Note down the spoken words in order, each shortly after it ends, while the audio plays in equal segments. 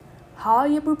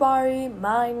Hi everybody,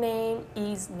 my name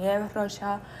is Nieves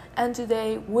Rocha and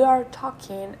today we are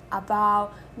talking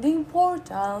about the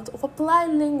importance of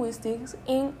applied linguistics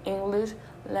in English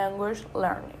language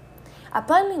learning.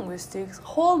 Applied linguistics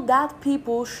holds that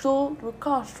people should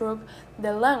reconstruct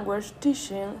the language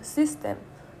teaching system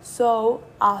so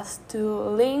as to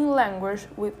link language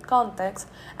with context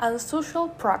and social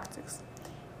practice.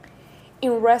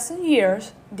 In recent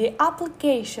years, the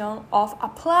application of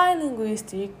applied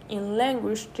linguistics in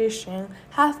language teaching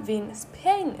has been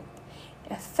expanded,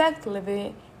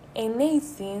 effectively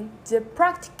enhancing the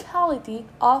practicality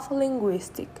of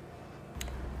linguistics.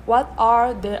 What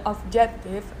are the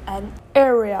objectives and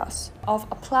areas of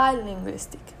applied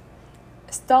linguistics?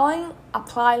 Studying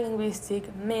applied linguistics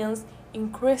means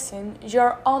increasing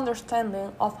your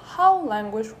understanding of how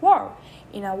language works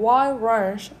in a wide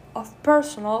range of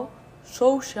personal,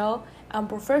 social, and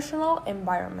professional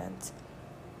environments.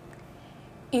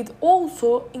 It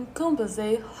also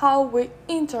encompasses how we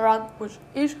interact with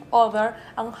each other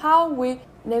and how we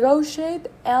negotiate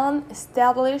and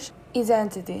establish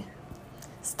identity.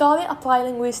 Studying applied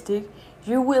linguistics,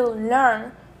 you will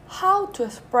learn how to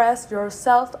express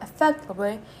yourself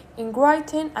effectively in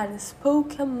writing and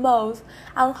spoken modes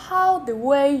and how the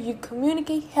way you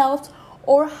communicate helps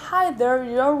or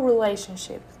hinders your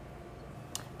relationships.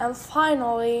 And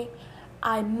finally,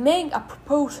 I make a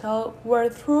proposal where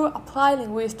through applied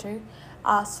linguistics,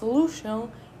 a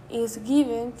solution is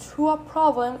given to a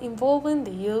problem involving the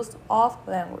use of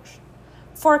language.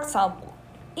 For example,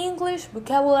 English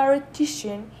vocabulary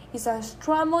teaching is an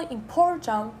extremely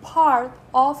important part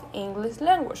of English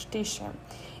language teaching.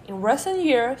 In recent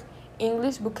years,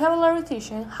 English vocabulary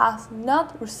teaching has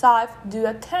not received due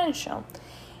attention.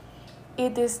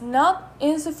 It is not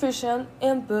insufficient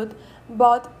input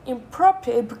but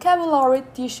inappropriate vocabulary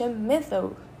teaching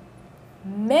method.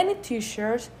 Many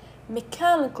teachers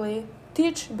mechanically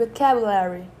teach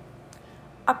vocabulary.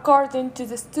 According to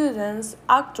the student's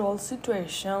actual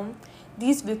situation,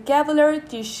 this vocabulary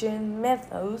teaching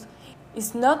method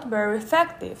is not very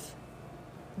effective.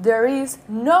 There is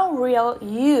no real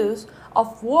use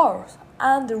of words,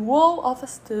 and the role of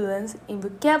students in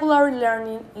vocabulary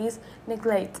learning is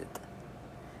neglected.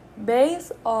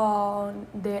 Based on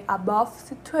the above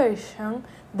situation,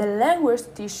 the language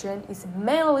teaching is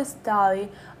mainly studied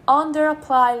under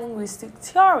applied linguistic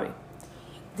theory.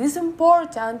 It is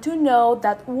important to know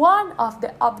that one of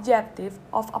the objectives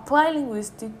of applied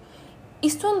linguistics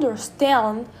is to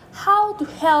understand how to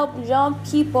help young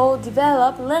people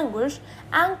develop language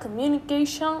and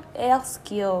communication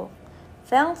skills.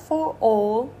 Thanks for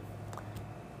all.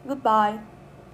 Goodbye.